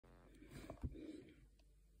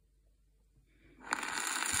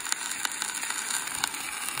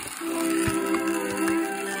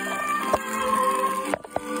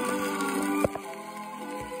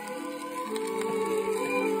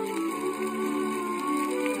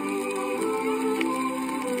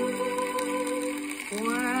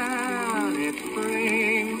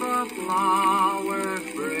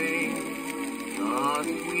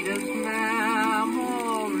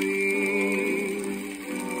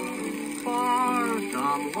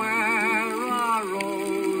Somewhere a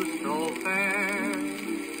rose so fair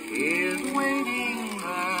is waiting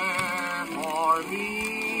there for me.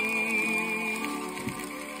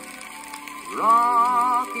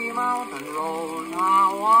 Rocky Mountain Road,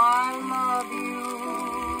 how I love you.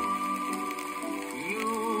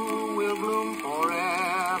 You will bloom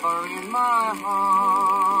forever in my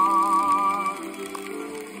heart.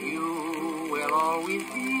 You will always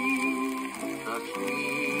be the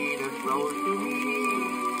sweetest rose to me.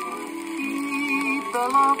 Keep the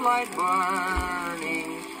love light burning,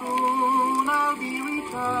 soon I'll be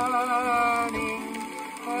returning.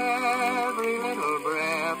 Every little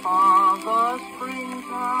breath of the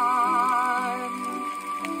springtime,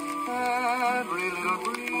 every little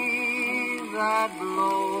breeze that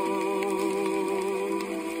blows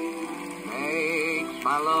makes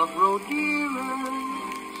my love grow dearer,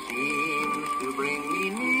 seems to bring me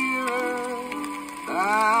nearer,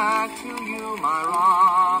 back to you, my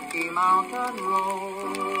Rocky Mountain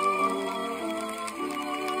Road.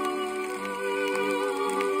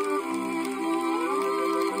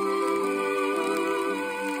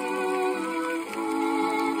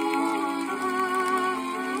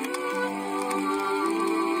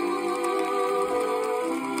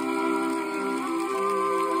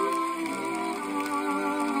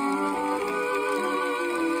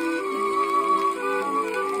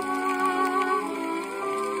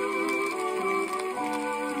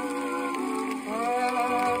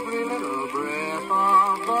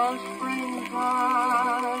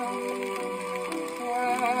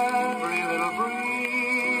 Every little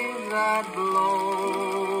breeze that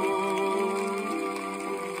blows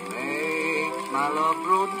makes my love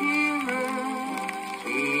grow dearer,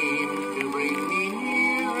 seems to bring me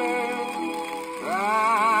nearer,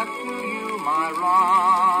 back to you, my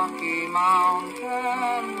Rocky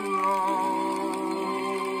Mountain Road.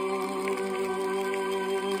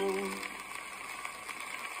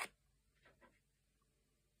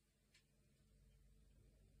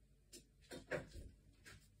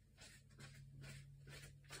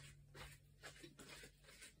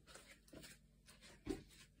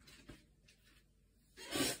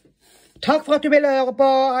 Takk for at du ville høre på.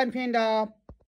 Ha en fin dag.